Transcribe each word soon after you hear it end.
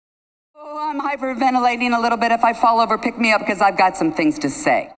I'm hyperventilating a little bit. If I fall over, pick me up because I've got some things to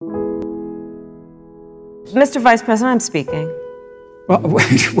say. Mr. Vice President, I'm speaking.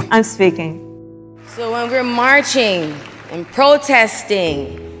 I'm speaking. So when we're marching and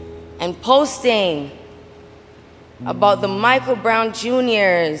protesting and posting about the Michael Brown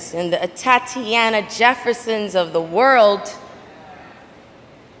Jr.'s and the Tatiana Jeffersons of the world,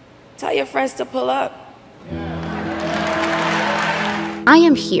 tell your friends to pull up. I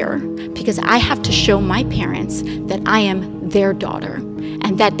am here because I have to show my parents that I am their daughter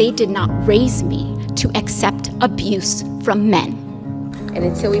and that they did not raise me to accept abuse from men. And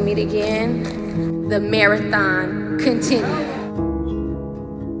until we meet again, the marathon continues.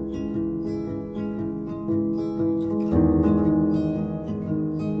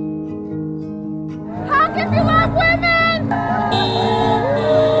 How can you love women?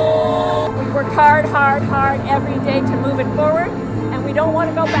 We work hard every day to move it forward, and we don't want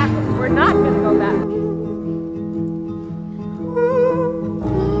to go backwards. We're not going to go backwards.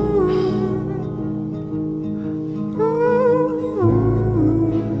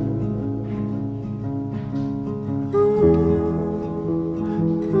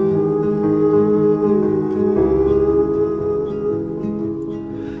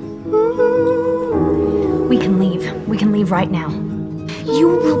 We can leave. We can leave right now. You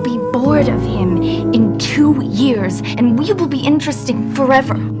will be bored of him in 2 years, and we will be interesting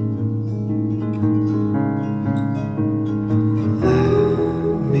forever. Let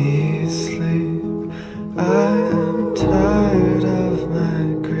me sleep. I am tired of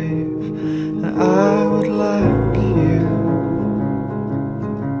my grief, and I would like you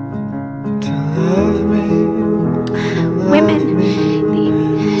to love me,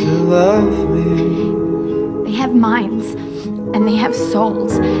 to love me. They have minds, and they have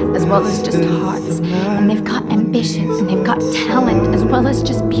souls, as well as just hearts. And they've got ambition, and they've got talent, as well as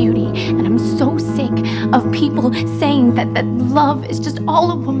just beauty. And I'm so sick of people saying that love is just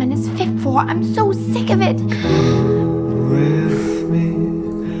all a woman is fit for. I'm so sick of it. With me,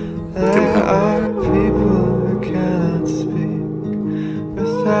 there are people who cannot speak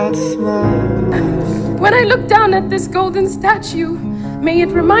without smiles. When I look down at this golden statue, may it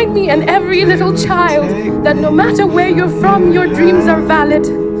remind me and every little child that no matter where you're from, your dreams are valid.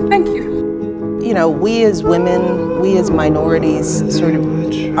 Thank you. You know, we as women, we as minorities,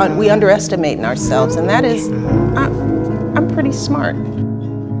 we underestimate ourselves, and that is, I'm pretty smart.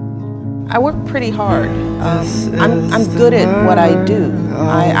 I work pretty hard. I'm good at what I do.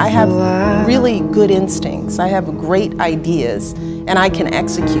 I have really good instincts. I have great ideas, and I can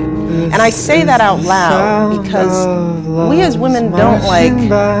execute. And I say that out loud because we as women don't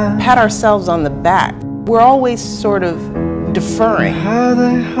pat ourselves on the back. We're always sort of deferring. How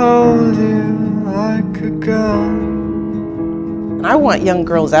they hold you like a gun. And I want young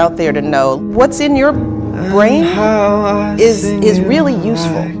girls out there to know what's in your brain is really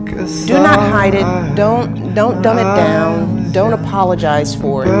useful. Do not hide it. Don't dumb it down. Don't apologize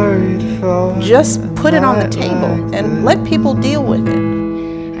for it. Just put it on the table and let people deal with it.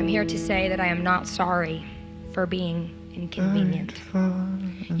 I'm here to say that I am not sorry for being inconvenient.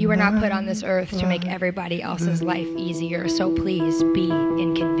 You were not put on this earth to make everybody else's life easier, so please be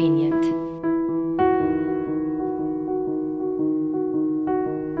inconvenient.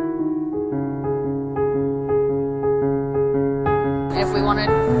 If we want to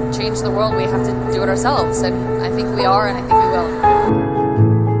change the world, we have to do it ourselves, and I think we are, and I think we will.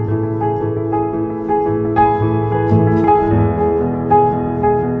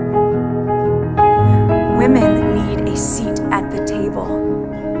 Women need a seat at the table.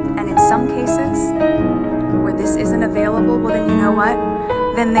 And in some cases, where this isn't available, well then you know what?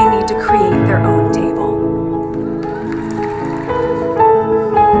 Then they need to create their own table.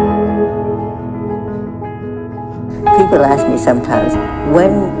 People ask me sometimes,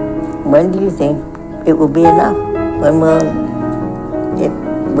 when do you think it will be enough? When will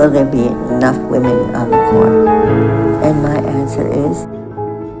there be enough women on the court? And my answer is,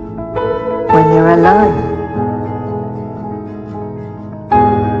 when there are none.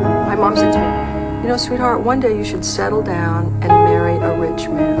 My mom said to me, you know, sweetheart, one day you should settle down and marry a rich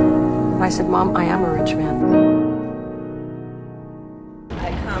man. And I said, Mom, I am a rich man.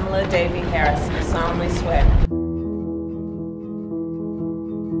 I, Kamala Davy Harris, solemnly swear.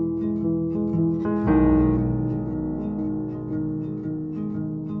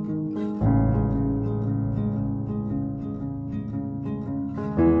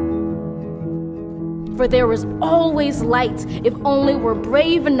 For there was always light, if only we're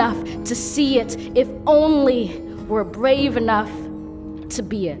brave enough to see it, if only we're brave enough to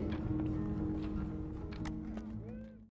be it.